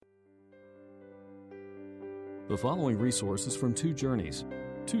The following resource is from Two Journeys.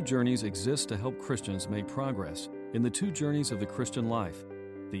 Two Journeys exists to help Christians make progress in the two journeys of the Christian life,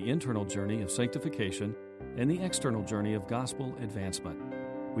 the internal journey of sanctification and the external journey of gospel advancement.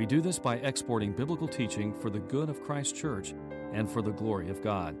 We do this by exporting biblical teaching for the good of Christ's church and for the glory of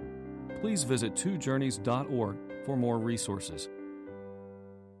God. Please visit twojourneys.org for more resources.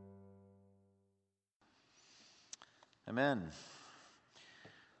 Amen.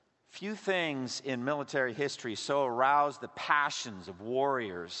 Few things in military history so arouse the passions of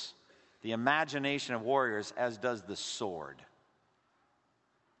warriors, the imagination of warriors, as does the sword.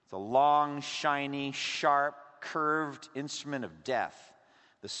 It's a long, shiny, sharp, curved instrument of death.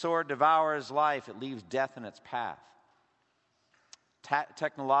 The sword devours life. It leaves death in its path.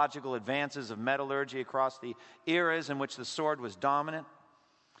 Technological advances of metallurgy across the eras in which the sword was dominant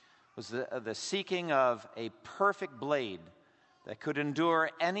was the seeking of a perfect blade that could endure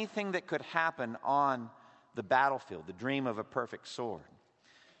anything that could happen on the battlefield, the dream of a perfect sword.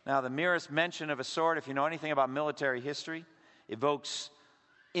 Now, the merest mention of a sword, if you know anything about military history, evokes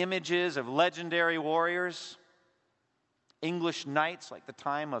images of legendary warriors, English knights like the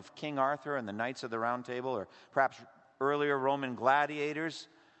time of King Arthur and the Knights of the Round Table, or perhaps earlier Roman gladiators,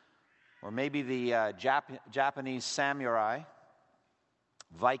 or maybe the Japanese samurai,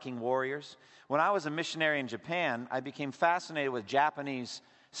 Viking warriors. When I was a missionary in Japan, I became fascinated with Japanese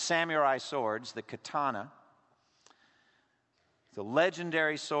samurai swords, the katana. It's a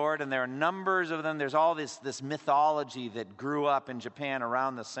legendary sword, and there are numbers of them. There's all this mythology that grew up in Japan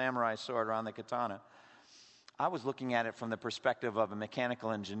around the samurai sword, around the katana. I was looking at it from the perspective of a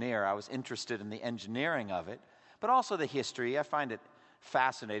mechanical engineer. I was interested in the engineering of it, but also the history. I find it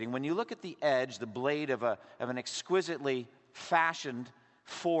fascinating. When you look at the edge, the blade of an exquisitely fashioned,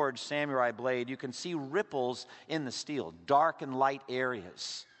 forged samurai blade, you can see ripples in the steel, dark and light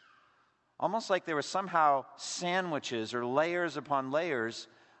areas. Almost like there were somehow sandwiches or layers upon layers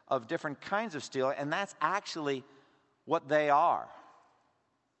of different kinds of steel, and that's actually what they are.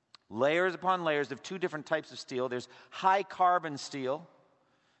 Layers upon layers of two different types of steel. There's high carbon steel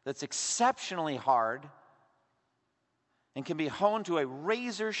that's exceptionally hard and can be honed to a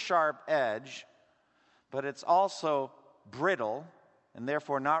razor sharp edge, but it's also brittle and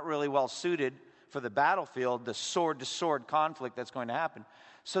therefore not really well suited for the battlefield, the sword-to-sword conflict that's going to happen.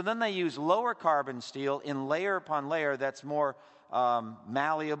 So then they use lower carbon steel in layer upon layer that's more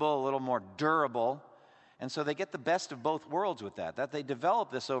malleable, a little more durable. And so they get the best of both worlds with that they develop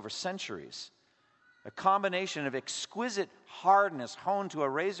this over centuries. A combination of exquisite hardness honed to a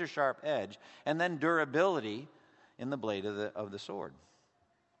razor-sharp edge and then durability in the blade of the sword.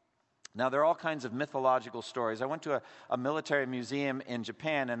 Now, there are all kinds of mythological stories. I went to a military museum in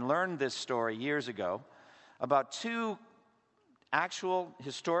Japan and learned this story years ago about two actual,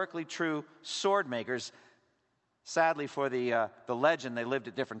 historically true sword makers. Sadly, for the legend, they lived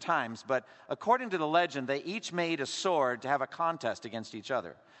at different times. But according to the legend, they each made a sword to have a contest against each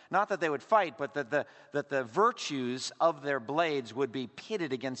other. Not that they would fight, but that the virtues of their blades would be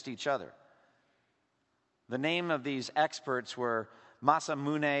pitted against each other. The name of these experts were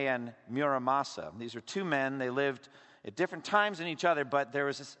Masamune and Muramasa. These are two men. They lived at different times in each other, but there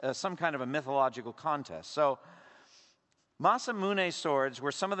was some kind of a mythological contest. So Masamune's swords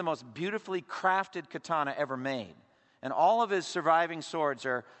were some of the most beautifully crafted katana ever made. And all of his surviving swords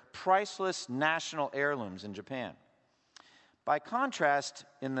are priceless national heirlooms in Japan. By contrast,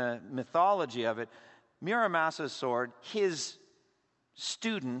 in the mythology of it, Muramasa's sword, his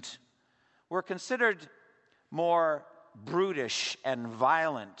student, were considered more brutish and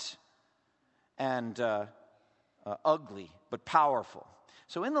violent and ugly, but powerful.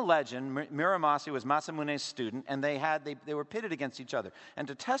 So in the legend, Muramasa was Masamune's student, and they were pitted against each other. And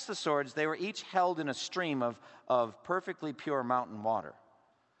to test the swords, they were each held in a stream of perfectly pure mountain water.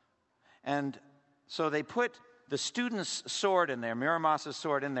 And so they put the student's sword in there, Muramasa's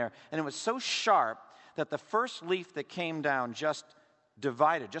sword in there, and it was so sharp that the first leaf that came down just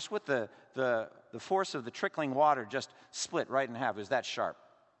divided, just with the force of the trickling water, just split right in half. It was that sharp.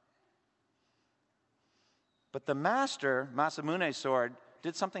 But the master, Masamune's sword,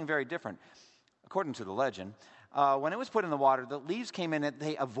 did something very different. According to the legend, when it was put in the water, the leaves came in and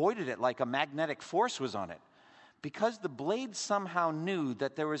they avoided it like a magnetic force was on it. Because the blade somehow knew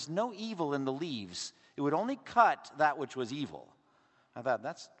that there was no evil in the leaves, it would only cut that which was evil. I thought,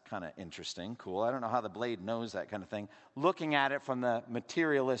 that's kind of interesting, cool. I don't know how the blade knows that kind of thing, looking at it from the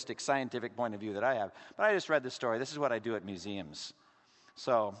materialistic, scientific point of view that I have. But I just read this story. This is what I do at museums.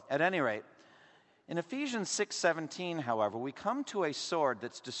 So, at any rate, in Ephesians 6:17, however, we come to a sword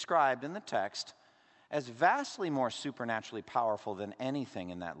that's described in the text as vastly more supernaturally powerful than anything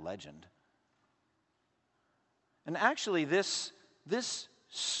in that legend. And actually, this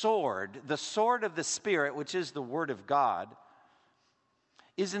sword, the sword of the Spirit, which is the Word of God,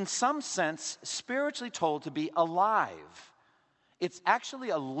 is in some sense spiritually told to be alive. It's actually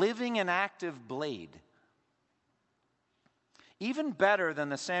a living and active blade. Even better than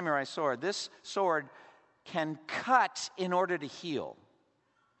the samurai sword, this sword can cut in order to heal.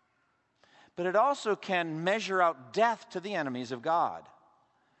 But it also can measure out death to the enemies of God.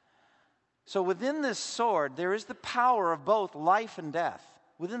 So within this sword, there is the power of both life and death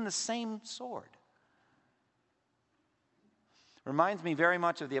within the same sword. Reminds me very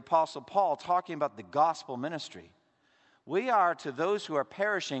much of the Apostle Paul talking about the gospel ministry. We are, to those who are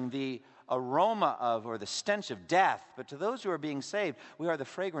perishing, the aroma of, or the stench of death, but to those who are being saved, we are the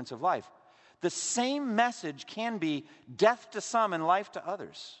fragrance of life. The same message can be death to some and life to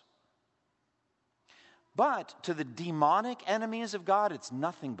others. But to the demonic enemies of God, it's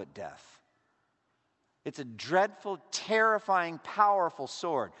nothing but death. It's a dreadful, terrifying, powerful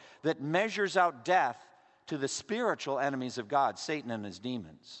sword that measures out death to the spiritual enemies of God, Satan and his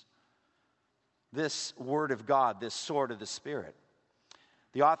demons. This word of God, this sword of the Spirit.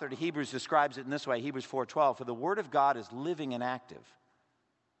 The author to Hebrews describes it in this way, Hebrews 4:12, "For the word of God is living and active,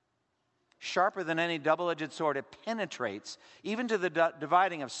 sharper than any double-edged sword. It penetrates even to the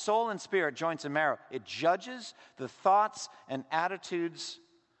dividing of soul and spirit, joints and marrow. It judges the thoughts and attitudes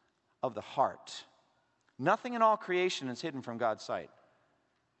of the heart." Nothing in all creation is hidden from God's sight.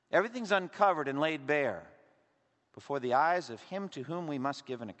 Everything's uncovered and laid bare before the eyes of him to whom we must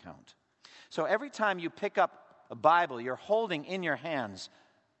give an account. So every time you pick up a Bible, you're holding in your hands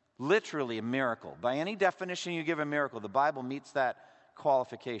literally a miracle. By any definition you give a miracle, the Bible meets that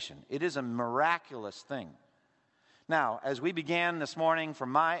qualification. It is a miraculous thing. Now, as we began this morning,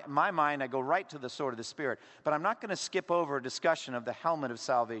 from my mind, I go right to the sword of the Spirit. But I'm not going to skip over a discussion of the helmet of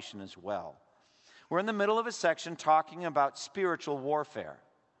salvation as well. We're in the middle of a section talking about spiritual warfare.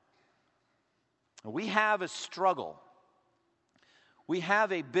 We have a struggle. We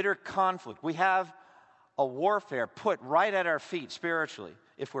have a bitter conflict. We have a warfare put right at our feet spiritually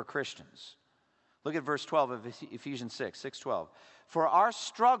if we're Christians. Look at verse 12 of Ephesians 6:12. "For our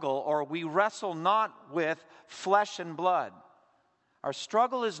struggle, or we wrestle not with flesh and blood." Our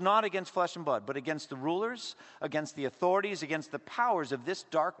struggle is not against flesh and blood, but against the rulers, against the authorities, against the powers of this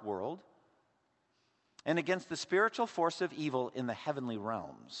dark world, and against the spiritual force of evil in the heavenly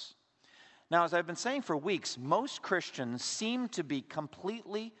realms. Now, as I've been saying for weeks, most Christians seem to be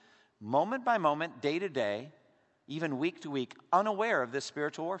completely, moment by moment, day to day, even week to week, unaware of this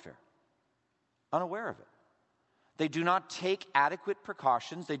spiritual warfare. Unaware of it. They do not take adequate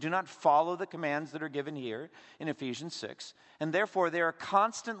precautions. They do not follow the commands that are given here in Ephesians 6. And therefore, they are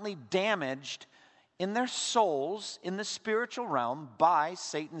constantly damaged in their souls, in the spiritual realm, by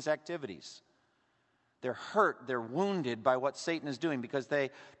Satan's activities. They're hurt, they're wounded by what Satan is doing because they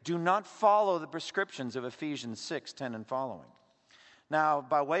do not follow the prescriptions of Ephesians 6:10 and following. Now,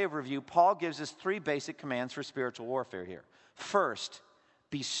 by way of review, Paul gives us 3 basic commands for spiritual warfare here. First,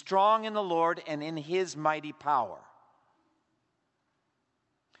 be strong in the Lord and in his mighty power.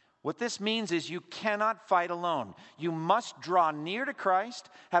 What this means is you cannot fight alone. You must draw near to Christ,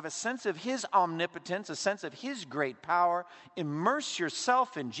 have a sense of his omnipotence, a sense of his great power. Immerse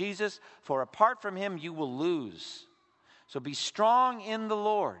yourself in Jesus, for apart from him you will lose. So be strong in the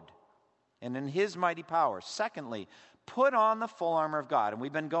Lord and in his mighty power. Secondly, put on the full armor of God. And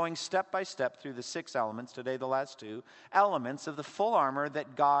we've been going step by step through the 6 elements, today the last 2 elements of the full armor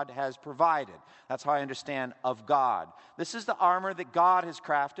that God has provided. That's how I understand of God. This is the armor that God has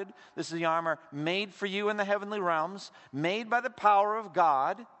crafted. This is the armor made for you in the heavenly realms, made by the power of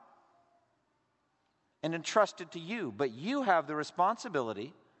God and entrusted to you. But you have the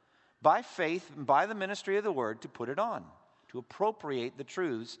responsibility, by faith and by the ministry of the word, to put it on, to appropriate the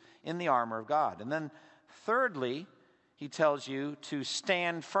truths in the armor of God. And then thirdly, he tells you to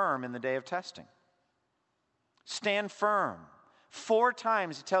stand firm in the day of testing. Stand firm. 4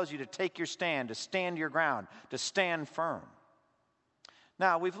 times he tells you to take your stand, to stand your ground, to stand firm.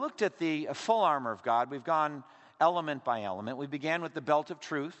 Now, we've looked at the full armor of God. We've gone element by element. We began with the belt of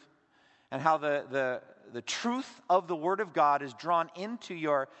truth and how the truth of the Word of God is drawn into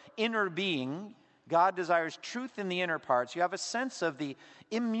your inner being. God desires truth in the inner parts. You have a sense of the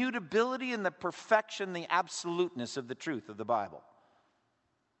immutability and the perfection, the absoluteness of the truth of the Bible.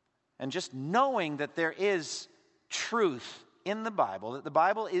 And just knowing that there is truth in the Bible, that the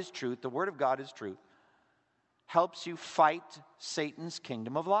Bible is truth, the Word of God is truth, helps you fight Satan's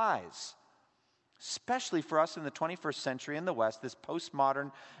kingdom of lies. Especially for us in the 21st century in the West, this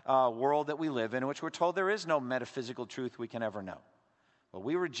postmodern world that we live in which we're told there is no metaphysical truth we can ever know. Well,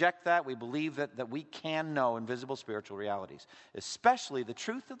 we reject that. We believe that we can know invisible spiritual realities, especially the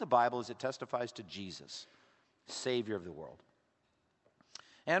truth of the Bible as it testifies to Jesus, Savior of the world.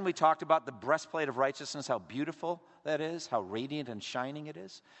 And we talked about the breastplate of righteousness, how beautiful that is, how radiant and shining it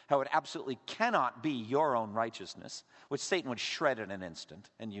is, how it absolutely cannot be your own righteousness, which Satan would shred in an instant,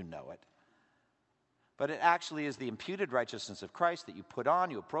 and you know it. But it actually is the imputed righteousness of Christ that you put on,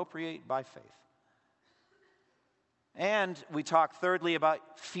 you appropriate by faith. And we talked thirdly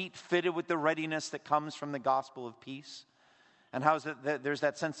about feet fitted with the readiness that comes from the gospel of peace. And how is it that there's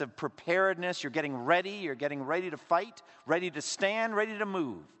that sense of preparedness, you're getting ready to fight, ready to stand, ready to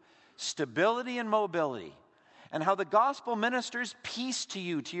move. Stability and mobility. And how the gospel ministers peace to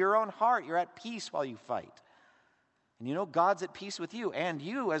you, to your own heart. You're at peace while you fight. And you know God's at peace with you. And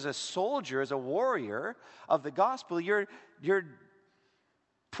you, as a soldier, as a warrior of the gospel, you're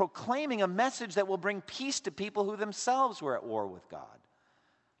proclaiming a message that will bring peace to people who themselves were at war with God.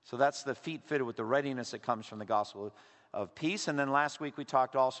 So that's the feet fitted with the readiness that comes from the gospel of peace. And then last week we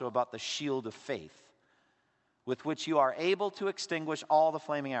talked also about the shield of faith, with which you are able to extinguish all the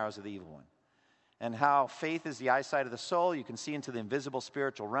flaming arrows of the evil one. And how faith is the eyesight of the soul. You can see into the invisible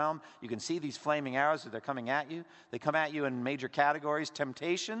spiritual realm. You can see these flaming arrows as they're coming at you. They come at you in major categories: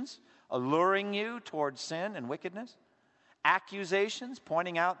 temptations, alluring you towards sin and wickedness; accusations,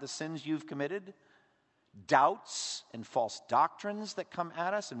 pointing out the sins you've committed; doubts and false doctrines that come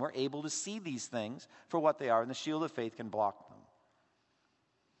at us, and we're able to see these things for what they are, and the shield of faith can block them.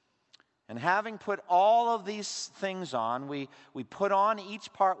 And having put all of these things on, we put on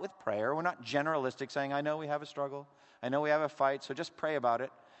each part with prayer. We're not generalistic, saying, I know we have a struggle, I know we have a fight, so just pray about it.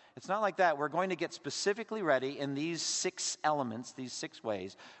 It's not like that. We're going to get specifically ready in these 6 elements, these 6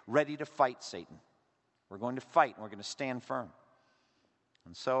 ways, ready to fight Satan. We're going to fight, and we're going to stand firm.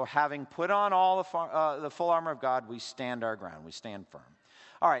 And so, having put on all the full armor of God, we stand our ground. We stand firm.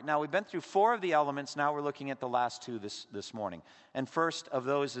 All right, now we've been through 4 of the elements. Now we're looking at the last 2 this morning. And first of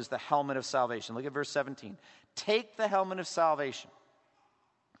those is the helmet of salvation. Look at verse 17. Take the helmet of salvation.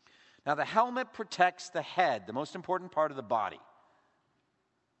 Now the helmet protects the head, the most important part of the body.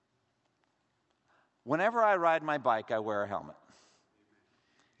 Whenever I ride my bike, I wear a helmet.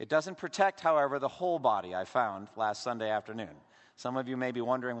 It doesn't protect, however, the whole body, I found last Sunday afternoon. Some of you may be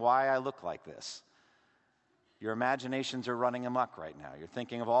wondering why I look like this. Your imaginations are running amok right now. You're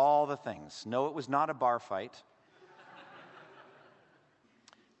thinking of all the things. No, it was not a bar fight.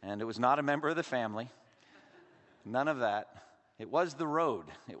 And it was not a member of the family. None of that. It was the road.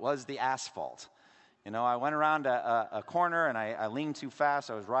 It was the asphalt. You know, I went around a corner and I leaned too fast.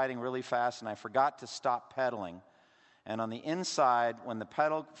 I was riding really fast and I forgot to stop pedaling. And on the inside, when the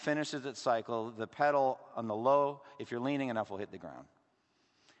pedal finishes its cycle, the pedal on the low, if you're leaning enough, will hit the ground.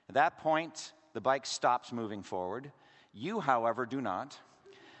 At that point, the bike stops moving forward. You, however, do not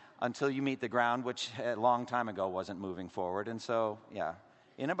until you meet the ground, which a long time ago wasn't moving forward. And so,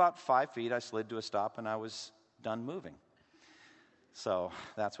 in about 5 feet, I slid to a stop and I was done moving. So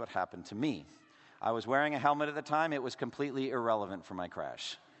that's what happened to me. I was wearing a helmet at the time. It was completely irrelevant for my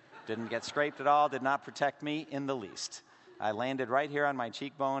crash. Didn't get scraped at all, did not protect me in the least. I landed right here on my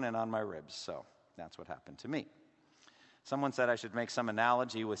cheekbone and on my ribs. So that's what happened to me. Someone said I should make some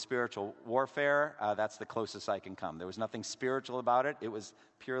analogy with spiritual warfare. That's the closest I can come. There was nothing spiritual about it. It was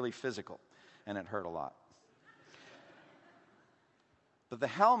purely physical, and it hurt a lot. But the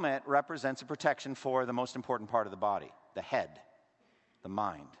helmet represents a protection for the most important part of the body, the head, the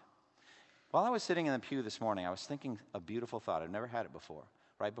mind. While I was sitting in the pew this morning, I was thinking a beautiful thought. I've never had it before,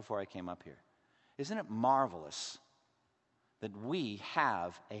 right before I came up here. Isn't it marvelous that we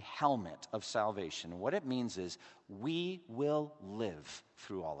have a helmet of salvation? What it means is we will live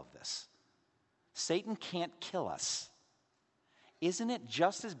through all of this. Satan can't kill us. Isn't it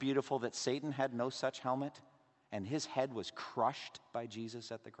just as beautiful that Satan had no such helmet and his head was crushed by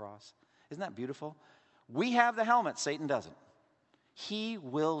Jesus at the cross? Isn't that beautiful? We have the helmet, Satan doesn't. He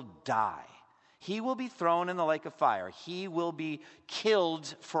will die. He will be thrown in the lake of fire. He will be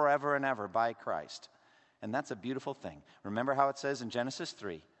killed forever and ever by Christ. And that's a beautiful thing. Remember how it says in Genesis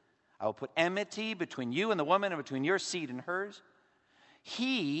 3, I will put enmity between you and the woman and between your seed and hers.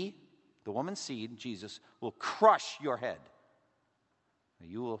 He, the woman's seed, Jesus, will crush your head.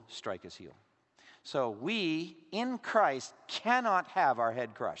 You will strike his heel. So we, in Christ, cannot have our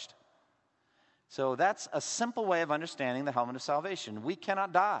head crushed. So that's a simple way of understanding the helmet of salvation. We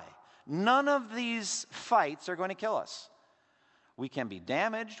cannot die. None of these fights are going to kill us. We can be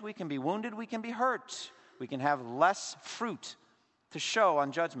damaged, we can be wounded, we can be hurt. We can have less fruit to show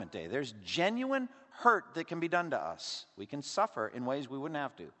on Judgment Day. There's genuine hurt that can be done to us. We can suffer in ways we wouldn't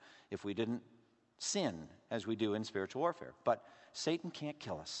have to if we didn't sin as we do in spiritual warfare. But Satan can't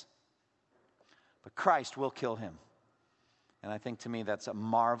kill us, but Christ will kill him. And I think to me that's a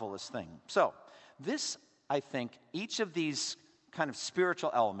marvelous thing. So this, I think, each of these kind of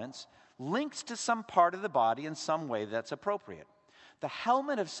spiritual elements links to some part of the body in some way that's appropriate. The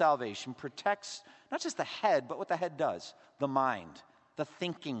helmet of salvation protects not just the head, but what the head does, the mind, the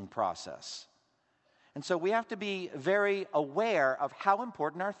thinking process. And so we have to be very aware of how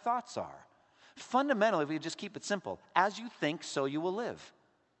important our thoughts are. Fundamentally, if we just keep it simple, as you think, so you will live.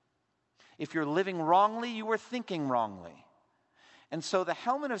 If you're living wrongly, you are thinking wrongly. And so the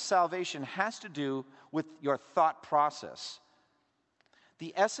helmet of salvation has to do with your thought process.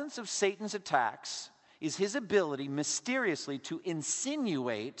 The essence of Satan's attacks is his ability mysteriously to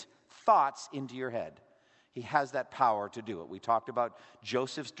insinuate thoughts into your head. He has that power to do it. We talked about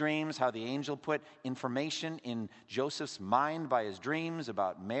Joseph's dreams, how the angel put information in Joseph's mind by his dreams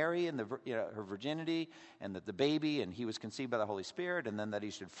about Mary and her virginity, and that the baby, and he was conceived by the Holy Spirit, and then that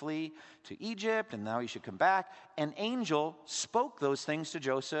he should flee to Egypt, and now he should come back. An angel spoke those things to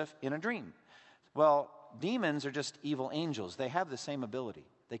Joseph in a dream. Well, demons are just evil angels. They have the same ability.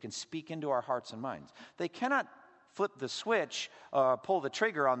 They can speak into our hearts and minds. They cannot flip the switch, pull the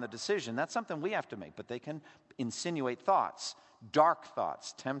trigger on the decision. That's something we have to make. But they can insinuate thoughts, dark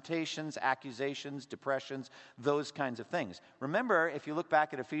thoughts, temptations, accusations, depressions, those kinds of things. Remember, if you look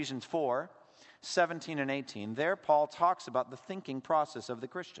back at Ephesians 4, 17 and 18, there Paul talks about the thinking process of the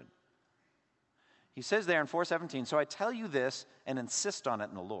Christian. He says there in 4:17, "So I tell you this and insist on it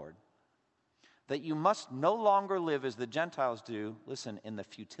in the Lord, that you must no longer live as the Gentiles do," listen, "in the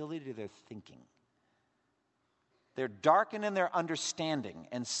futility of their thinking. They're darkened in their understanding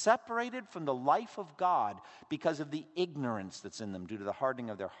and separated from the life of God because of the ignorance that's in them due to the hardening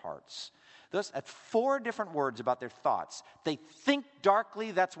of their hearts." Thus, at 4 different words about their thoughts. They think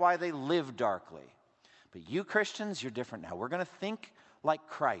darkly, that's why they live darkly. But you Christians, you're different now. We're going to think like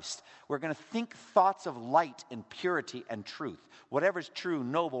Christ. We're going to think thoughts of light and purity and truth. Whatever's true,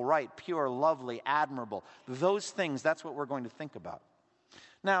 noble, right, pure, lovely, admirable, those things, that's what we're going to think about.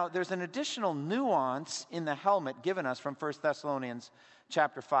 Now, there's an additional nuance in the helmet given us from 1 Thessalonians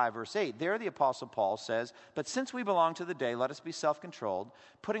chapter 5, verse 8. There the Apostle Paul says, "But since we belong to the day, let us be self-controlled,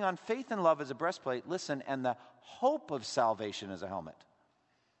 putting on faith and love as a breastplate," listen, "and the hope of salvation as a helmet."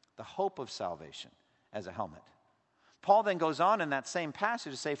 The hope of salvation as a helmet. Paul then goes on in that same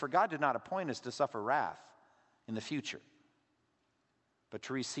passage to say, "For God did not appoint us to suffer wrath in the future, but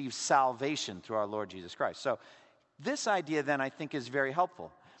to receive salvation through our Lord Jesus Christ." So this idea then I think is very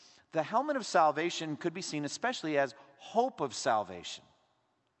helpful. The helmet of salvation could be seen especially as hope of salvation.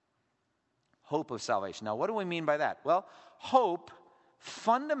 Hope of salvation. Now, what do we mean by that? Well, hope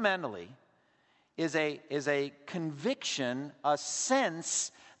fundamentally is a conviction, a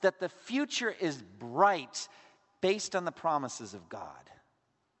sense that the future is bright based on the promises of God.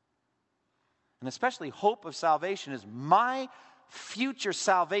 And especially hope of salvation is my future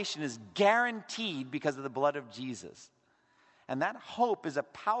salvation is guaranteed because of the blood of Jesus. And that hope is a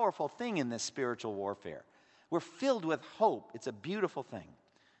powerful thing in this spiritual warfare. We're filled with hope. It's a beautiful thing.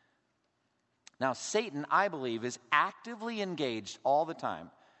 Now, Satan, I believe, is actively engaged all the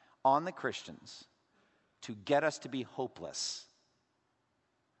time on the Christians to get us to be hopeless.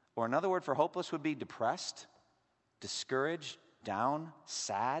 Or another word for hopeless would be depressed, discouraged, down,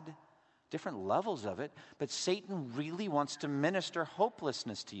 sad. Different levels of it, but Satan really wants to minister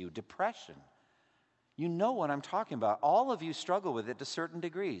hopelessness to you, depression. You know what I'm talking about. All of you struggle with it to certain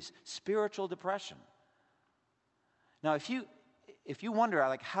degrees, spiritual depression. Now, if you wonder,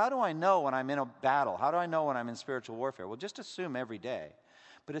 like, how do I know when I'm in a battle? How do I know when I'm in spiritual warfare? Well, just assume every day,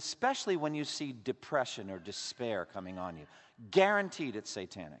 but especially when you see depression or despair coming on you, guaranteed it's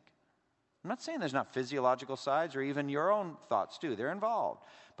satanic. I'm not saying there's not physiological sides or even your own thoughts too. They're involved.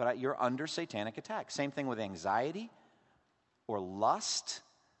 But you're under satanic attack. Same thing with anxiety or lust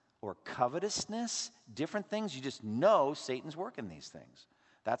or covetousness. Different things. You just know Satan's working these things.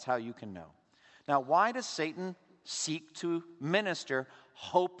 That's how you can know. Now, why does Satan seek to minister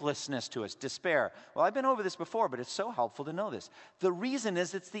hopelessness to us, despair? Well, I've been over this before, but it's so helpful to know this. The reason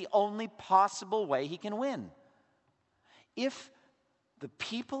is it's the only possible way he can win. If the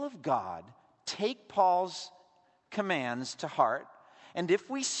people of God take Paul's commands to heart, and if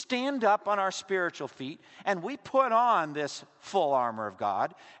we stand up on our spiritual feet and we put on this full armor of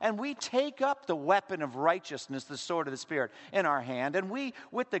God and we take up the weapon of righteousness, the sword of the Spirit, in our hand, and we,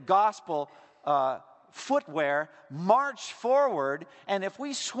 with the gospel footwear, march forward, and if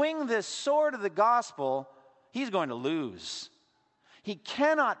we swing this sword of the gospel, he's going to lose. He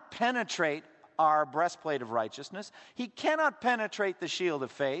cannot penetrate our breastplate of righteousness. He cannot penetrate the shield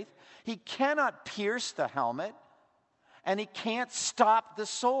of faith. He cannot pierce the helmet. and he can't stop the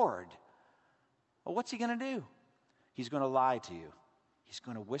sword. Well, what's he going to do? He's going to lie to you. He's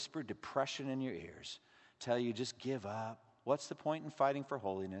going to whisper depression in your ears, tell you just give up. What's the point in fighting for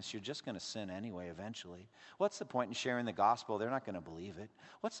holiness? You're just going to sin anyway eventually. What's the point in sharing the gospel? They're not going to believe it.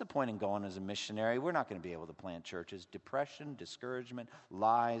 What's the point in going as a missionary? We're not going to be able to plant churches. Depression, discouragement,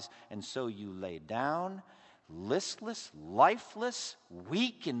 lies. And so you lay down, listless, lifeless,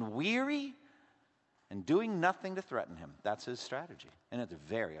 weak and weary, and doing nothing to threaten him. That's his strategy. And it's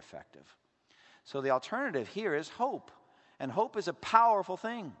very effective. So the alternative here is hope. And hope is a powerful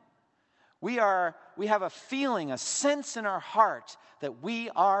thing. We have a feeling, a sense in our heart that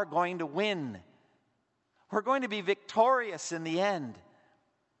we are going to win. We're going to be victorious in the end.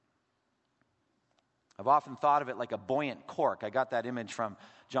 I've often thought of it like a buoyant cork. I got that image from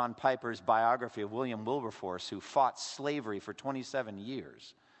John Piper's biography of William Wilberforce, who fought slavery for 27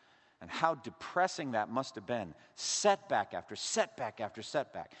 years. And how depressing that must have been. Setback after setback after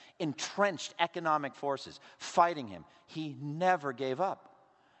setback. Entrenched economic forces fighting him. He never gave up.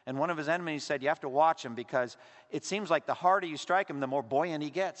 And one of his enemies said, you have to watch him because it seems like the harder you strike him, the more buoyant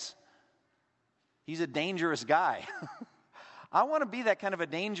he gets. He's a dangerous guy. I want to be that kind of a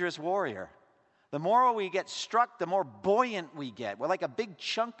dangerous warrior. The more we get struck, the more buoyant we get. We're like a big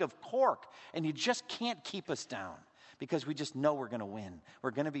chunk of cork, and you just can't keep us down because we just know we're going to win. We're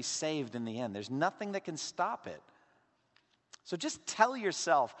going to be saved in the end. There's nothing that can stop it. So just tell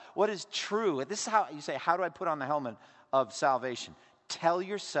yourself what is true. This is how you say, how do I put on the helmet of salvation? Tell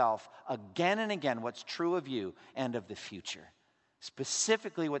yourself again and again what's true of you and of the future.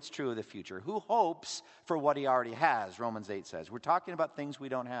 Specifically what's true of the future. Who hopes for what he already has, Romans 8 says. We're talking about things we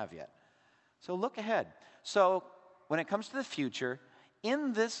don't have yet. So look ahead. So when it comes to the future,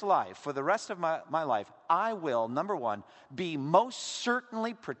 in this life, for the rest of my life, I will, number one, be most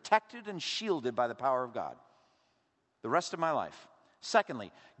certainly protected and shielded by the power of God. The rest of my life.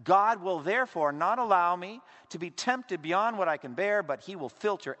 Secondly, God will therefore not allow me to be tempted beyond what I can bear, but he will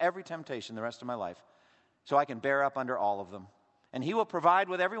filter every temptation the rest of my life so I can bear up under all of them. And he will provide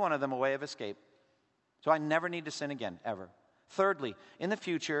with every one of them a way of escape. So I never need to sin again, ever. Thirdly, in the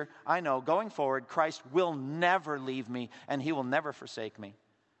future, I know going forward, Christ will never leave me and he will never forsake me.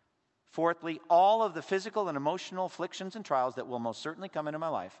 Fourthly, all of the physical and emotional afflictions and trials that will most certainly come into my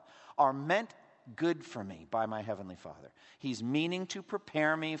life are meant good for me by my Heavenly Father. He's meaning to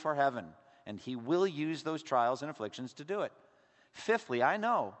prepare me for heaven, and he will use those trials and afflictions to do it. Fifthly, I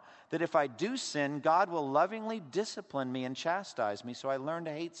know that if I do sin, God will lovingly discipline me and chastise me so I learn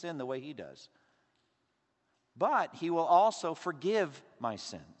to hate sin the way he does. But he will also forgive my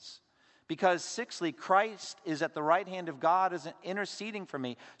sins. Because sixthly, Christ is at the right hand of God as interceding for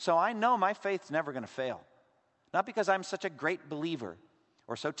me, so I know my faith's never going to fail. Not because I'm such a great believer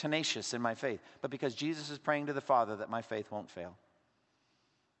or so tenacious in my faith, but because Jesus is praying to the Father that my faith won't fail.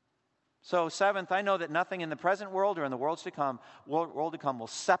 So seventh, I know that nothing in the present world or in the world to come will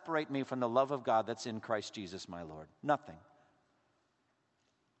separate me from the love of God that's in Christ Jesus my Lord. Nothing.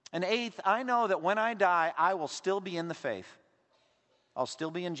 And eighth, I know that when I die, I will still be in the faith. I'll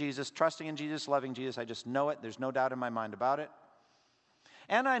still be in Jesus, trusting in Jesus, loving Jesus. I just know it. There's no doubt in my mind about it.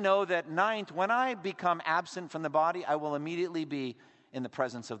 And I know that ninth, when I become absent from the body, I will immediately be in the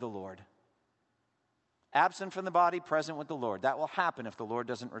presence of the Lord. Absent from the body, present with the Lord. That will happen if the Lord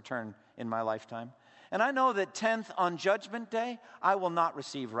doesn't return in my lifetime. And I know that 10th, on Judgment Day, I will not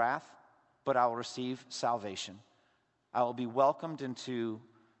receive wrath, but I will receive salvation. I will be welcomed into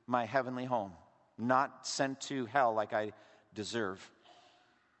my heavenly home, not sent to hell like I deserve.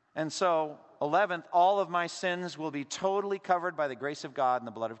 And so, 11th, all of my sins will be totally covered by the grace of God and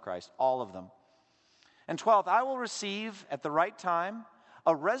the blood of Christ, all of them. And 12th, I will receive at the right time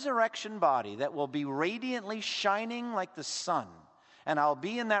a resurrection body that will be radiantly shining like the sun. And I'll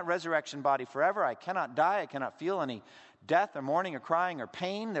be in that resurrection body forever. I cannot die. I cannot feel any death or mourning or crying or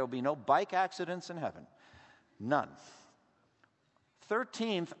pain. There will be no bike accidents in heaven. None.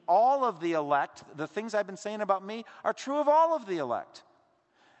 13th, all of the elect, the things I've been saying about me, are true of all of the elect.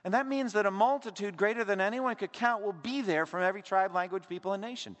 And that means that a multitude greater than anyone could count will be there from every tribe, language, people, and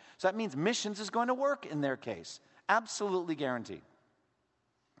nation. So that means missions is going to work in their case. Absolutely guaranteed.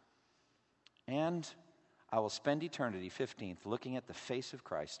 And I will spend eternity, 15th, looking at the face of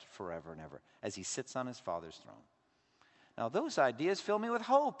Christ forever and ever as he sits on his Father's throne. Now, those ideas fill me with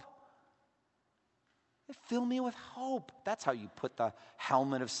hope. They fill me with hope. That's how you put the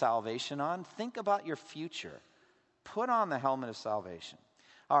helmet of salvation on. Think about your future. Put on the helmet of salvation.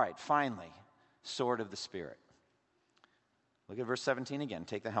 All right, finally, sword of the Spirit. Look at verse 17 again.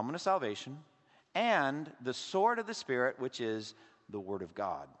 Take the helmet of salvation and the sword of the Spirit, which is the Word of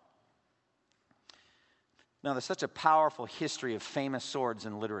God. Now, there's such a powerful history of famous swords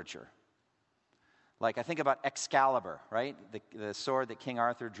in literature. Like, I think about Excalibur, right? The sword that King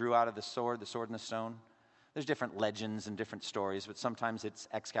Arthur drew out of the Sword in the Stone. There's different legends and different stories, but sometimes it's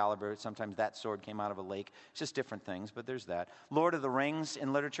Excalibur, sometimes that sword came out of a lake. It's just different things, but there's that. Lord of the Rings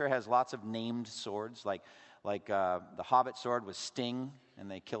in literature has lots of named swords, like the Hobbit sword was Sting, and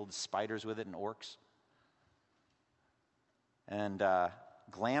they killed spiders with it and orcs. And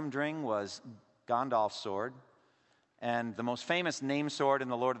Glamdring was Gandalf's sword. And the most famous named sword in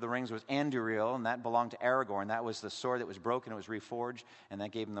the Lord of the Rings was Anduril, and that belonged to Aragorn. That was the sword that was broken, it was reforged, and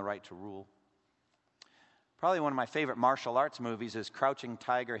that gave him the right to rule. Probably one of my favorite martial arts movies is Crouching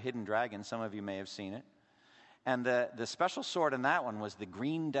Tiger, Hidden Dragon. Some of you may have seen it. And the special sword in that one was the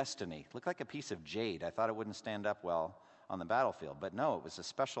Green Destiny. It looked like a piece of jade. I thought it wouldn't stand up well on the battlefield. But no, it was a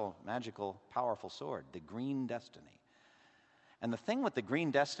special, magical, powerful sword, the Green Destiny. And the thing with the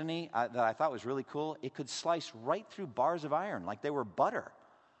Green Destiny that I thought was really cool, it could slice right through bars of iron like they were butter.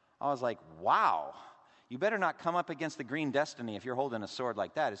 I was like, wow, you better not come up against the Green Destiny if you're holding a sword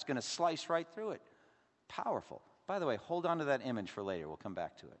like that. It's going to slice right through it. Powerful. By the way, hold on to that image for later. We'll come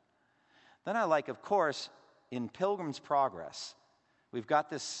back to it. Then I like, of course, in Pilgrim's Progress, we've got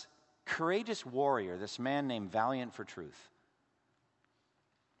this courageous warrior, this man named Valiant for Truth.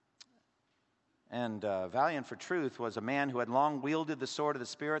 And Valiant for Truth was a man who had long wielded the sword of the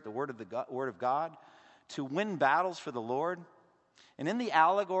Spirit, the word of God, to win battles for the Lord. And in the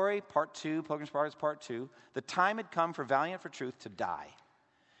allegory, part 2, Pilgrim's Progress part 2, the time had come for Valiant for Truth to die.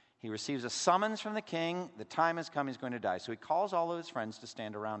 He receives a summons from the king. The time has come, he's going to die. So he calls all of his friends to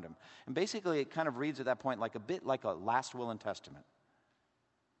stand around him. And basically, it kind of reads at that point like a bit like a last will and testament.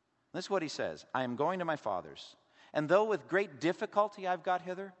 This is what he says. I am going to my father's, and though with great difficulty I've got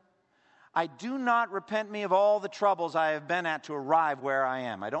hither, I do not repent me of all the troubles I have been at to arrive where I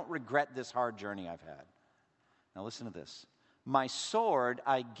am. I don't regret this hard journey I've had. Now listen to this. My sword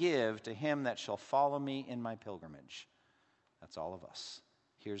I give to him that shall follow me in my pilgrimage. That's all of us.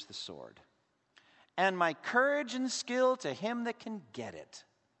 Here's the sword. And my courage and skill to him that can get it.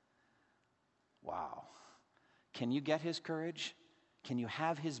 Wow. Can you get his courage? Can you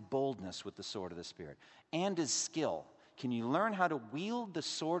have his boldness with the sword of the Spirit? And his skill. Can you learn how to wield the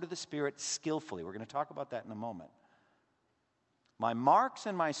sword of the Spirit skillfully? We're going to talk about that in a moment. My marks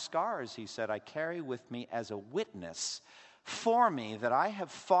and my scars, he said, I carry with me as a witness for me that I have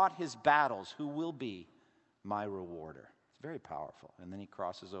fought his battles, who will be my rewarder. Very powerful. And then he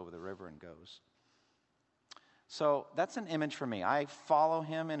crosses over the river and goes. So that's an image for me. I follow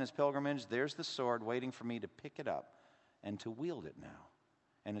him in his pilgrimage. There's the sword waiting for me to pick it up and to wield it now.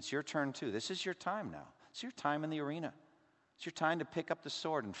 And it's your turn too. This is your time now. It's your time in the arena. It's your time to pick up the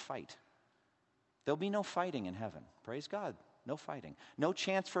sword and fight. There'll be no fighting in heaven. Praise God. No fighting. No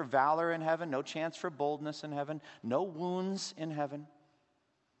chance for valor in heaven. No chance for boldness in heaven. No wounds in heaven.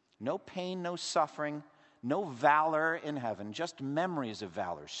 No pain, no suffering. No valor in heaven, just memories of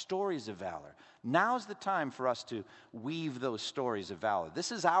valor, stories of valor. Now's the time for us to weave those stories of valor.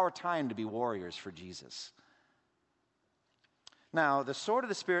 This is our time to be warriors for Jesus. Now, the sword of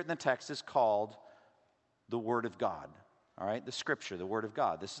the Spirit in the text is called the Word of God. All right, the Scripture, the Word of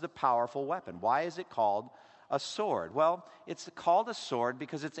God. This is a powerful weapon. Why is it called a sword? Well, it's called a sword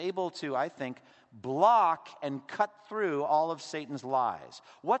because it's able to, I think, block and cut through all of Satan's lies.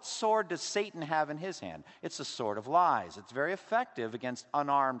 What sword does Satan have in his hand? It's a sword of lies. It's very effective against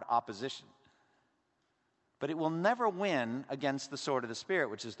unarmed opposition. But it will never win against the sword of the Spirit,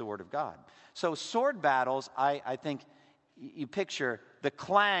 which is the Word of God. So sword battles, I think you picture the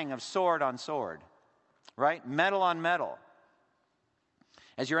clang of sword on sword, right? Metal on metal.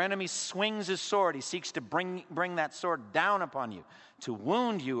 As your enemy swings his sword, he seeks to bring that sword down upon you, to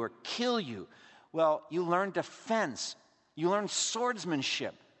wound you or kill you. Well, you learn defense. You learn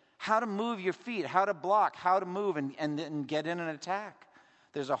swordsmanship, how to move your feet, how to block, how to move and get in an attack.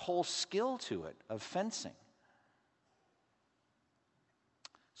 There's a whole skill to it of fencing.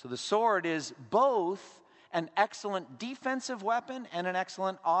 So the sword is both an excellent defensive weapon and an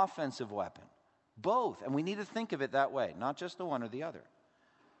excellent offensive weapon. Both. And we need to think of it that way, not just the one or the other.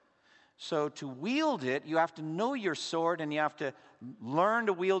 So to wield it, you have to know your sword and you have to learn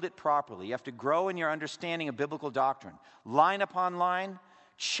to wield it properly. You have to grow in your understanding of biblical doctrine. Line upon line,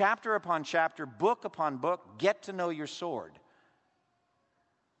 chapter upon chapter, book upon book, get to know your sword.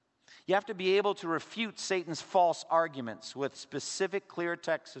 You have to be able to refute Satan's false arguments with specific, clear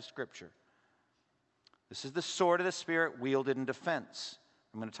texts of Scripture. This is the sword of the Spirit wielded in defense.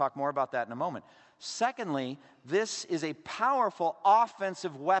 I'm going to talk more about that in a moment. Secondly, this is a powerful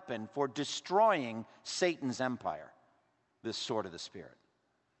offensive weapon for destroying Satan's empire, this sword of the Spirit.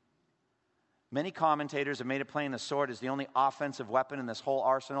 Many commentators have made it plain the sword is the only offensive weapon in this whole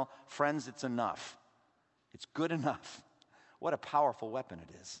arsenal. Friends, it's enough. It's good enough. What a powerful weapon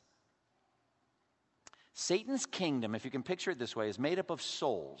it is. Satan's kingdom, if you can picture it this way, is made up of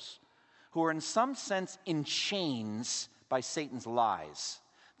souls who are in some sense in chains by Satan's lies.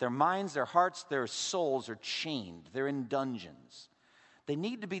 Their minds, their hearts, their souls are chained. They're in dungeons. They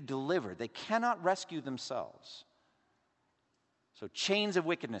need to be delivered. They cannot rescue themselves. So chains of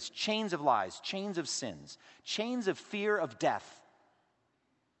wickedness, chains of lies, chains of sins, chains of fear of death,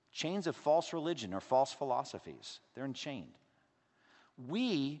 chains of false religion or false philosophies. They're enchained.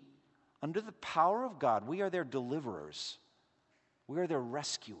 We, under the power of God, we are their deliverers. We are their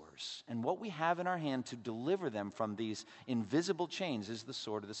rescuers. And what we have in our hand to deliver them from these invisible chains is the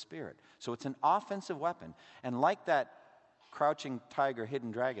sword of the Spirit. So it's an offensive weapon. And like that crouching tiger,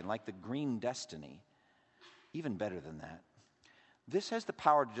 hidden dragon, like the green destiny, even better than that, this has the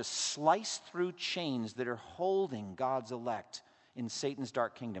power to just slice through chains that are holding God's elect in Satan's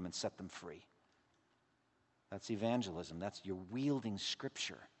dark kingdom and set them free. That's evangelism. That's your wielding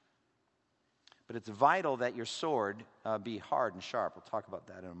Scripture. But it's vital that your sword be hard and sharp. We'll talk about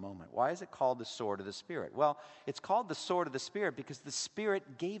that in a moment. Why is it called the sword of the Spirit? Well, it's called the sword of the Spirit because the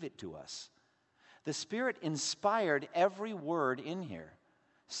Spirit gave it to us. The Spirit inspired every word in here.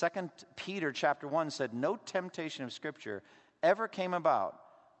 2 Peter chapter 1 said, no temptation of Scripture ever came about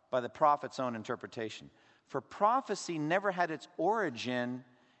by the prophet's own interpretation. For prophecy never had its origin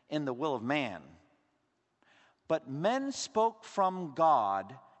in the will of man. But men spoke from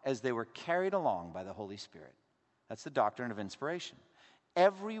God as they were carried along by the Holy Spirit. That's the doctrine of inspiration.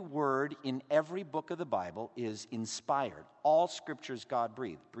 Every word in every book of the Bible is inspired. All Scripture is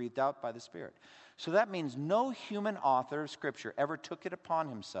God-breathed, breathed out by the Spirit. So that means no human author of Scripture ever took it upon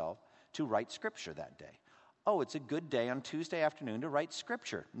himself to write Scripture that day. Oh, it's a good day on Tuesday afternoon to write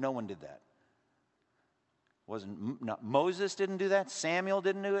Scripture. No one did that. Moses didn't do that. Samuel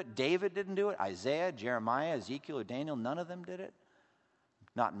didn't do it. David didn't do it. Isaiah, Jeremiah, Ezekiel, or Daniel, none of them did it.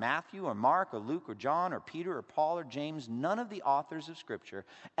 Not Matthew or Mark or Luke or John or Peter or Paul or James. None of the authors of Scripture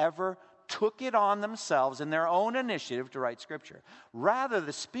ever took it on themselves in their own initiative to write Scripture. Rather,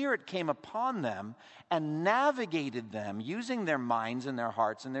 the Spirit came upon them and navigated them using their minds and their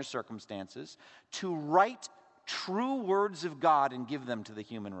hearts and their circumstances to write true words of God and give them to the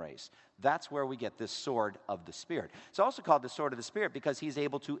human race. That's where we get this sword of the Spirit. It's also called the sword of the Spirit because he's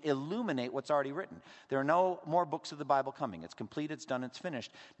able to illuminate what's already written. There are no more books of the Bible coming. It's complete, it's done, it's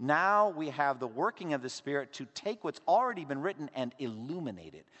finished. Now we have the working of the Spirit to take what's already been written and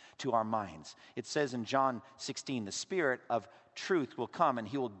illuminate it to our minds. It says in John 16, the Spirit of truth will come and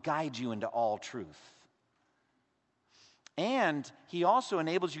he will guide you into all truth. And he also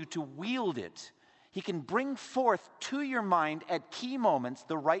enables you to wield it. He can bring forth to your mind at key moments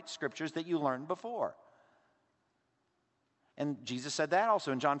the right Scriptures that you learned before. And Jesus said that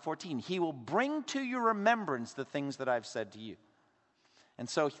also in John 14. He will bring to your remembrance the things that I've said to you. And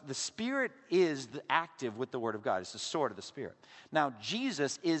so the Spirit is active with the Word of God. It's the sword of the Spirit. Now,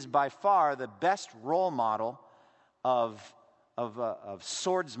 Jesus is by far the best role model of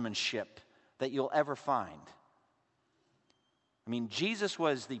swordsmanship that you'll ever find. I mean, Jesus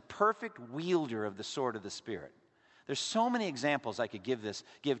was the perfect wielder of the sword of the Spirit. There's so many examples I could give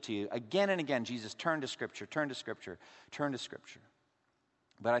to you. Again and again, Jesus turned to Scripture, turned to Scripture, turned to Scripture.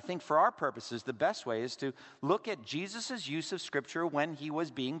 But I think for our purposes, the best way is to look at Jesus' use of Scripture when he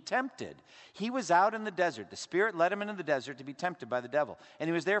was being tempted. He was out in the desert. The Spirit led him into the desert to be tempted by the devil. And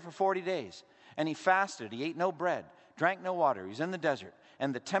he was there for 40 days. And he fasted. He ate no bread, drank no water. He was in the desert.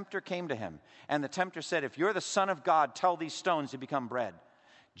 And the tempter came to him. And the tempter said, if you're the Son of God, tell these stones to become bread.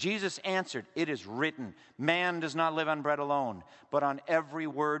 Jesus answered, it is written, man does not live on bread alone, but on every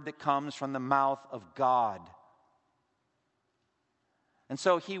word that comes from the mouth of God. And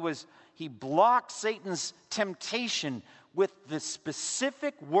so he blocked Satan's temptation with the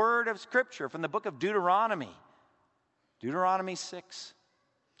specific word of Scripture from the book of Deuteronomy. Deuteronomy 6.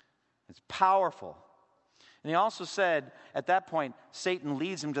 It's powerful. And he also said, at that point, Satan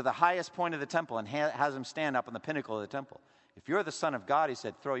leads him to the highest point of the temple and has him stand up on the pinnacle of the temple. If you're the Son of God, he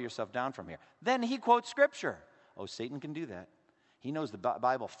said, throw yourself down from here. Then he quotes Scripture. Oh, Satan can do that. He knows the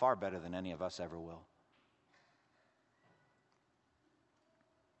Bible far better than any of us ever will.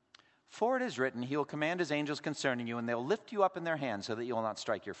 For it is written, he will command his angels concerning you, and they will lift you up in their hands so that you will not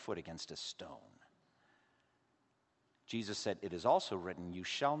strike your foot against a stone. Jesus said, it is also written, you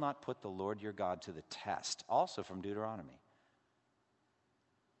shall not put the Lord your God to the test. Also from Deuteronomy.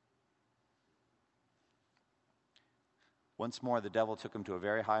 Once more, the devil took him to a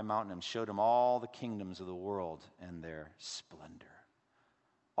very high mountain and showed him all the kingdoms of the world and their splendor.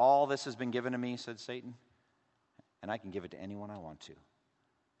 All this has been given to me, said Satan, and I can give it to anyone I want to.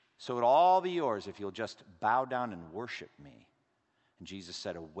 So it'll all be yours if you'll just bow down and worship me. And Jesus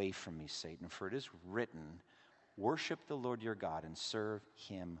said, away from me, Satan, for it is written, worship the Lord your God and serve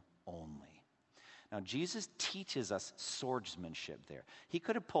him only. Now, Jesus teaches us swordsmanship there. He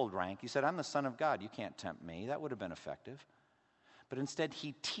could have pulled rank. He said, I'm the Son of God. You can't tempt me. That would have been effective. But instead,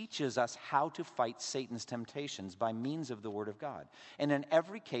 he teaches us how to fight Satan's temptations by means of the Word of God. And in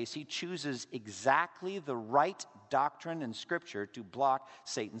every case, he chooses exactly the right doctrine and Scripture to block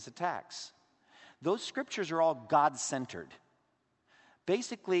Satan's attacks. Those Scriptures are all God-centered.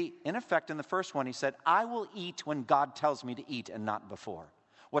 Basically, in effect, in the first one, he said, I will eat when God tells me to eat and not before.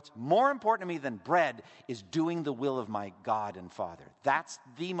 What's more important to me than bread is doing the will of my God and Father. That's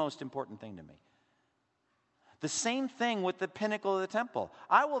the most important thing to me. The same thing with the pinnacle of the temple.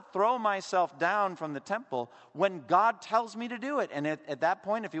 I will throw myself down from the temple when God tells me to do it. And at that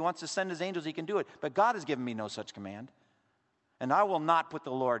point, if he wants to send his angels, he can do it. But God has given me no such command. And I will not put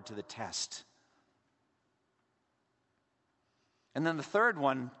the Lord to the test. And then the third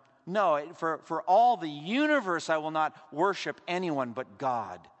one, no, for all the universe I will not worship anyone but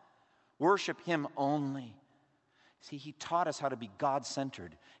God. Worship him only. See, he taught us how to be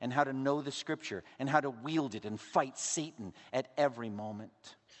God-centered and how to know the Scripture and how to wield it and fight Satan at every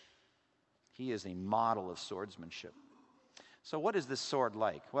moment. He is a model of swordsmanship. So what is this sword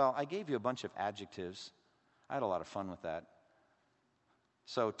like? Well, I gave you a bunch of adjectives. I had a lot of fun with that.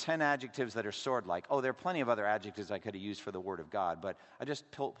 So 10 adjectives that are sword-like. Oh, there are plenty of other adjectives I could have used for the Word of God, but I just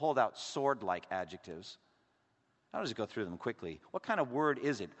pulled out sword-like adjectives. I'll just go through them quickly. What kind of word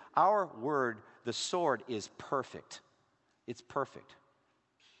is it? Our word, the sword, is perfect. It's perfect.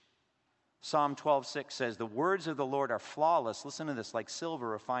 Psalm 12:6 says, the words of the Lord are flawless. Listen to this, like silver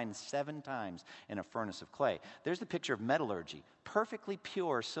refined 7 times in a furnace of clay. There's the picture of metallurgy, perfectly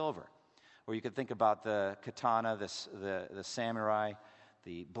pure silver. Or you could think about the katana, the samurai,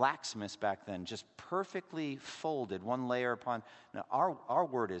 the blacksmiths back then, just perfectly folded, one layer upon. Now, our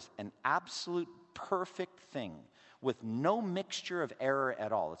word is an absolute perfect thing with no mixture of error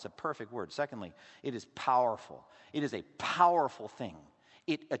at all. It's a perfect word. Secondly, it is powerful. It is a powerful thing.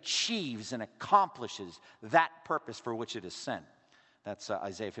 It achieves and accomplishes that purpose for which it is sent. That's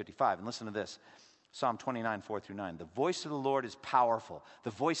Isaiah 55. And listen to this. Psalm 29, 4-9. The voice of the Lord is powerful. The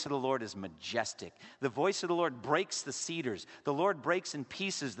voice of the Lord is majestic. The voice of the Lord breaks the cedars. The Lord breaks in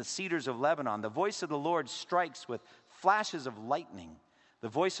pieces the cedars of Lebanon. The voice of the Lord strikes with flashes of lightning. The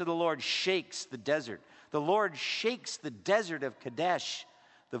voice of the Lord shakes the desert. The Lord shakes the desert of Kadesh.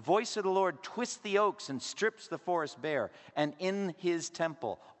 The voice of the Lord twists the oaks and strips the forest bare. And in his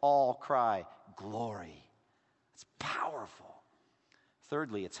temple all cry, glory. It's powerful.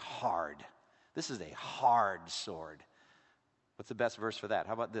 Thirdly, it's hard. This is a hard sword. What's the best verse for that?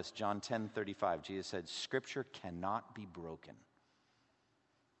 How about this? John 10:35. Jesus said, Scripture cannot be broken.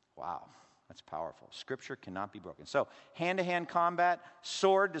 Wow, that's powerful. Scripture cannot be broken. So, hand-to-hand combat,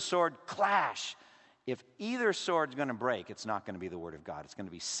 sword-to-sword clash. If either sword's going to break, it's not going to be the Word of God. It's going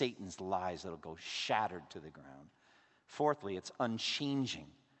to be Satan's lies that'll go shattered to the ground. Fourthly, it's unchanging.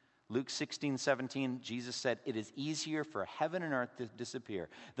 Luke 16:17, Jesus said, it is easier for heaven and earth to disappear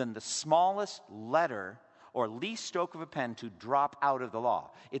than the smallest letter or least stroke of a pen to drop out of the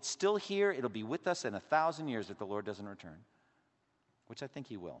law. It's still here. It'll be with us in 1,000 years if the Lord doesn't return, which I think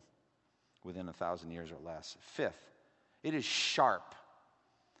he will within 1,000 years or less. Fifth, it is sharp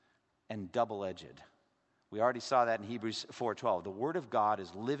and double-edged. We already saw that in Hebrews 4:12. The Word of God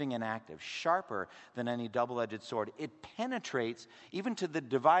is living and active, sharper than any double-edged sword. It penetrates even to the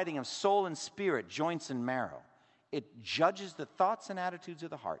dividing of soul and spirit, joints and marrow. It judges the thoughts and attitudes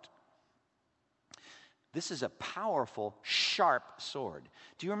of the heart. This is a powerful, sharp sword.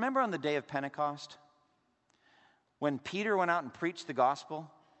 Do you remember on the day of Pentecost when Peter went out and preached the gospel?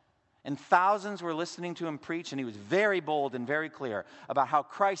 And thousands were listening to him preach, and he was very bold and very clear about how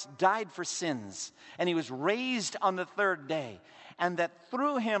Christ died for sins, and he was raised on the 3rd day, and that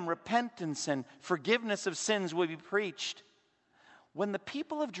through him repentance and forgiveness of sins would be preached. When the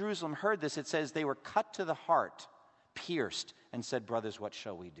people of Jerusalem heard this, it says they were cut to the heart, pierced, and said, brothers, what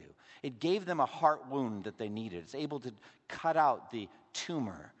shall we do? It gave them a heart wound that they needed. It's able to cut out the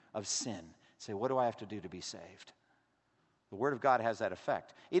tumor of sin. Say, what do I have to do to be saved? The Word of God has that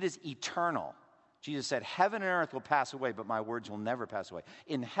effect. It is eternal. Jesus said, heaven and earth will pass away, but my words will never pass away.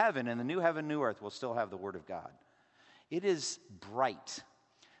 In heaven, in the new heaven, new earth, we'll still have the Word of God. It is bright.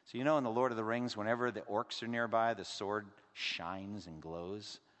 So you know in the Lord of the Rings, whenever the orcs are nearby, the sword shines and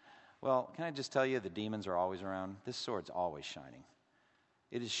glows. Well, can I just tell you, the demons are always around. This sword's always shining.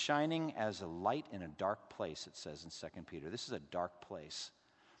 It is shining as a light in a dark place, it says in 2 Peter. This is a dark place.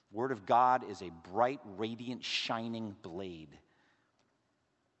 Word of God is a bright, radiant, shining blade.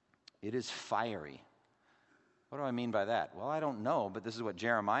 It is fiery. What do I mean by that? Well, I don't know, but this is what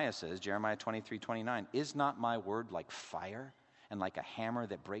Jeremiah says, Jeremiah 23:29. Is not my word like fire and like a hammer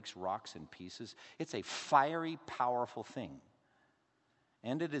that breaks rocks in pieces? It's a fiery, powerful thing.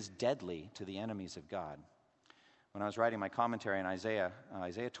 And it is deadly to the enemies of God. When I was writing my commentary on Isaiah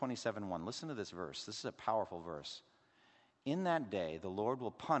 27:1, listen to this verse. This is a powerful verse. In that day, the Lord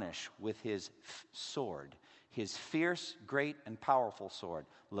will punish with his sword, his fierce, great, and powerful sword,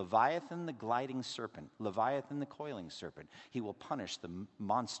 Leviathan the gliding serpent, Leviathan the coiling serpent. He will punish the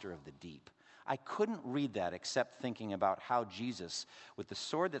monster of the deep. I couldn't read that except thinking about how Jesus, with the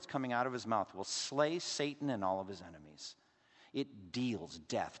sword that's coming out of his mouth, will slay Satan and all of his enemies. It deals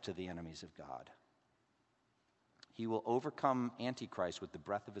death to the enemies of God. He will overcome Antichrist with the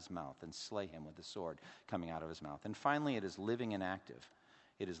breath of his mouth and slay him with the sword coming out of his mouth. And finally, it is living and active.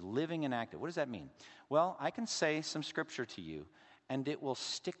 It is living and active. What does that mean? Well, I can say some scripture to you, and it will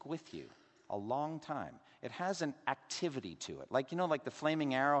stick with you a long time. It has an activity to it. Like the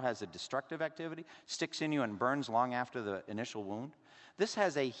flaming arrow has a destructive activity, sticks in you and burns long after the initial wound. This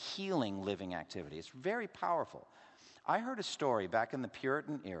has a healing, living activity. It's very powerful. I heard a story back in the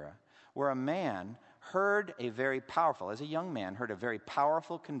Puritan era where a man heard a very powerful, as a young man, heard a very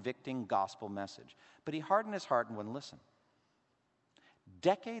powerful, convicting gospel message. But he hardened his heart and wouldn't listen.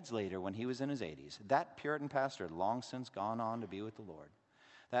 Decades later, when he was in his 80s, that Puritan pastor had long since gone on to be with the Lord.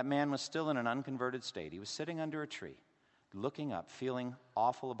 That man was still in an unconverted state. He was sitting under a tree, looking up, feeling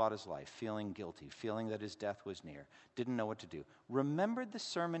awful about his life, feeling guilty, feeling that his death was near, didn't know what to do. Remembered the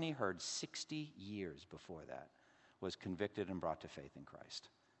sermon he heard 60 years before that, was convicted and brought to faith in Christ.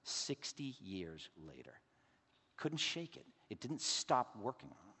 60 years later. Couldn't shake it. It didn't stop working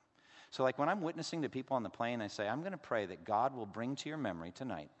on him. So like when I'm witnessing to people on the plane, I say, I'm going to pray that God will bring to your memory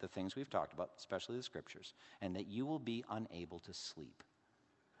tonight the things we've talked about, especially the scriptures, and that you will be unable to sleep.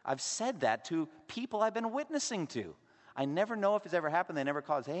 I've said that to people I've been witnessing to. I never know if it's ever happened. They never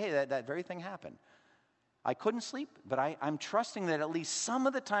call and say, hey, that very thing happened. I couldn't sleep, but I'm trusting that at least some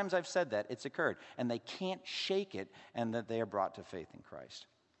of the times I've said that, it's occurred, and they can't shake it, and that they are brought to faith in Christ.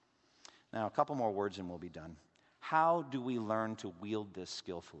 Now, a couple more words and we'll be done. How do we learn to wield this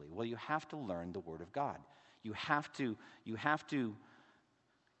skillfully? Well, you have to learn the Word of God. You have to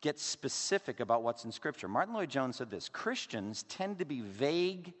get specific about what's in Scripture. Martin Lloyd-Jones said this: Christians tend to be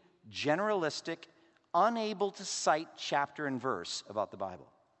vague, generalistic, unable to cite chapter and verse about the Bible.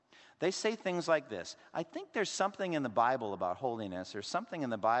 They say things like this: I think there's something in the Bible about holiness, or something in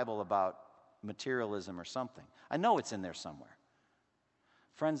the Bible about materialism or something. I know it's in there somewhere.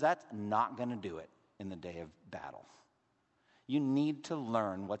 Friends, that's not going to do it in the day of battle. You need to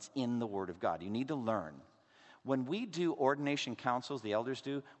learn what's in the Word of God. You need to learn. When we do ordination councils, the elders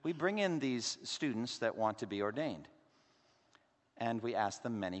do, we bring in these students that want to be ordained. And we ask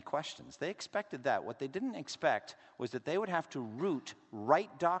them many questions. They expected that. What they didn't expect was that they would have to root right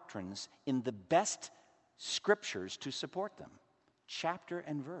doctrines in the best scriptures to support them. Chapter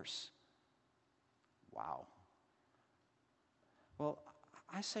and verse. Wow. Well,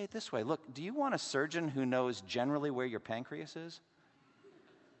 I say it this way. Look, do you want a surgeon who knows generally where your pancreas is?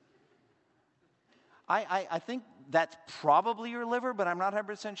 I think that's probably your liver, but I'm not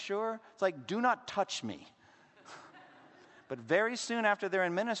 100% sure. It's like, do not touch me. But very soon after they're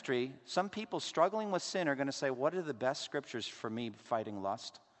in ministry, some people struggling with sin are going to say, what are the best scriptures for me fighting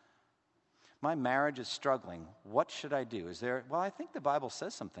lust? My marriage is struggling. What should I do? Well, I think the Bible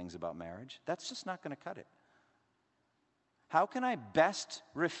says some things about marriage. That's just not going to cut it. How can I best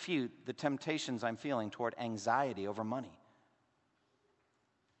refute the temptations I'm feeling toward anxiety over money?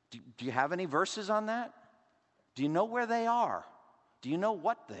 Do you have any verses on that? Do you know where they are? Do you know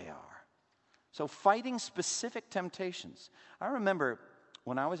what they are? So fighting specific temptations. I remember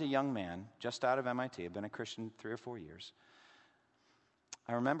when I was a young man, just out of MIT, I've been a Christian 3 or 4 years.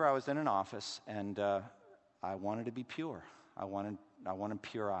 I remember I was in an office and I wanted to be pure. I wanted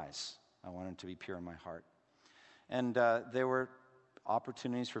pure eyes. I wanted to be pure in my heart. And there were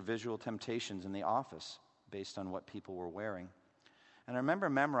opportunities for visual temptations in the office based on what people were wearing. And I remember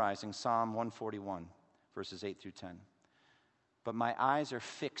memorizing Psalm 141, verses 8 through 10. But my eyes are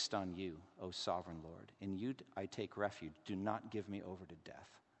fixed on you, O sovereign Lord. In you I take refuge. Do not give me over to death.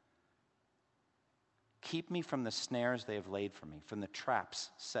 Keep me from the snares they have laid for me, from the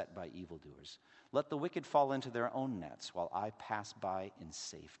traps set by evildoers. Let the wicked fall into their own nets while I pass by in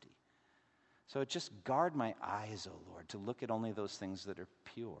safety. So just guard my eyes, O Lord, to look at only those things that are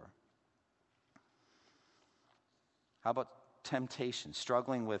pure. How about temptation,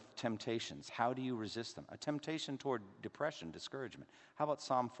 struggling with temptations. How do you resist them? A temptation toward depression, discouragement. How about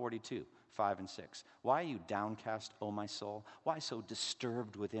Psalm 42, 5 and 6? Why are you downcast, O my soul? Why so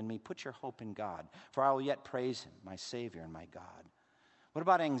disturbed within me? Put your hope in God, for I will yet praise him, my Savior and my God. What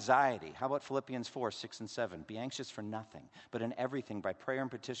about anxiety? How about Philippians 4, 6 and 7? Be anxious for nothing, but in everything, by prayer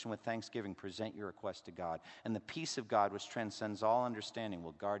and petition with thanksgiving, present your request to God. And the peace of God, which transcends all understanding,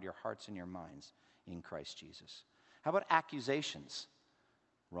 will guard your hearts and your minds in Christ Jesus. How about accusations?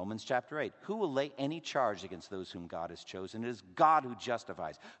 Romans chapter 8. Who will lay any charge against those whom God has chosen? It is God who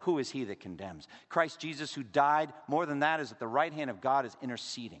justifies. Who is he that condemns? Christ Jesus, who died, more than that, is at the right hand of God, is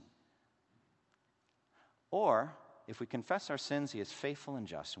interceding. Or, if we confess our sins, he is faithful and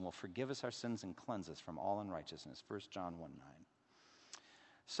just and will forgive us our sins and cleanse us from all unrighteousness. 1 John 1:9.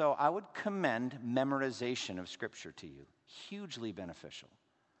 So I would commend memorization of Scripture to you. Hugely beneficial.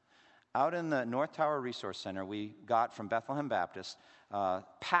 Out in the North Tower Resource Center, we got from Bethlehem Baptist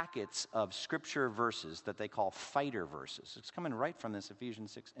packets of Scripture verses that they call fighter verses. It's coming right from this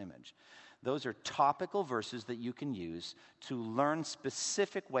Ephesians 6 image. Those are topical verses that you can use to learn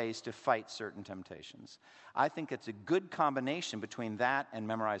specific ways to fight certain temptations. I think it's a good combination between that and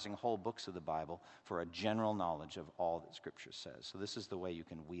memorizing whole books of the Bible for a general knowledge of all that Scripture says. So this is the way you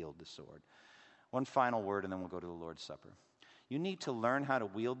can wield the sword. One final word, and then we'll go to the Lord's Supper. You need to learn how to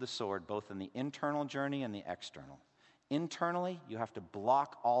wield the sword both in the internal journey and the external. Internally, you have to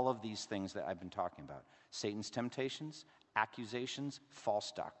block all of these things that I've been talking about. Satan's temptations, accusations,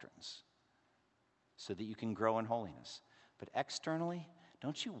 false doctrines, so that you can grow in holiness. But externally,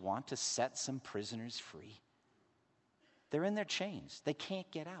 don't you want to set some prisoners free? They're in their chains. They can't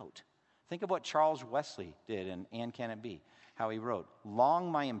get out. Think of what Charles Wesley did in And Can It Be? How he wrote,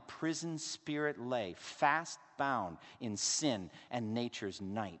 long my imprisoned spirit lay, fast bound in sin and nature's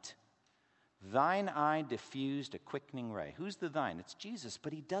night. Thine eye diffused a quickening ray. Who's the thine? It's Jesus,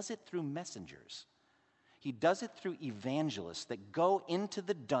 but he does it through messengers. He does it through evangelists that go into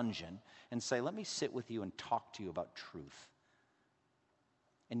the dungeon and say, let me sit with you and talk to you about truth.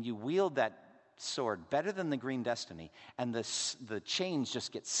 And you wield that sword better than the green destiny, and the chains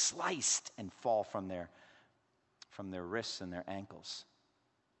just get sliced and fall from their wrists and their ankles.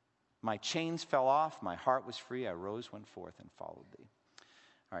 My chains fell off, my heart was free, I rose, went forth, and followed thee.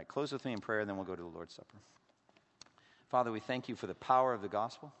 All right, close with me in prayer, and then we'll go to the Lord's Supper. Father, we thank you for the power of the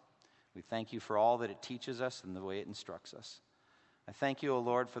gospel. We thank you for all that it teaches us and the way it instructs us. I thank you, O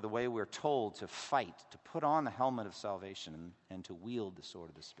Lord, for the way we're told to fight, to put on the helmet of salvation, and to wield the sword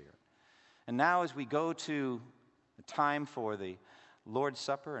of the Spirit. And now as we go to the time for the Lord's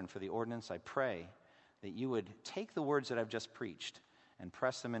Supper and for the ordinance, I pray that you would take the words that I've just preached and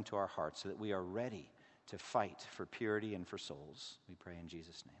press them into our hearts so that we are ready to fight for purity and for souls. We pray in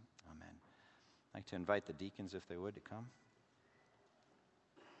Jesus' name. Amen. I'd like to invite the deacons, if they would, to come.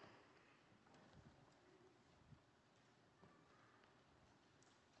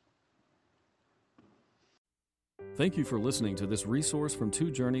 Thank you for listening to this resource from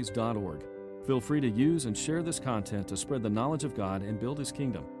twojourneys.org. Feel free to use and share this content to spread the knowledge of God and build His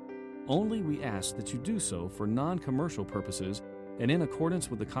kingdom. Only we ask that you do so for non-commercial purposes and in accordance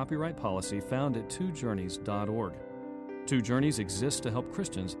with the copyright policy found at twojourneys.org. Two Journeys exists to help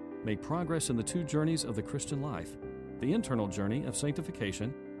Christians make progress in the two journeys of the Christian life, the internal journey of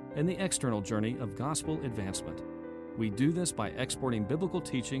sanctification and the external journey of gospel advancement. We do this by exporting biblical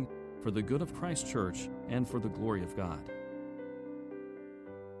teaching for the good of Christ's church and for the glory of God.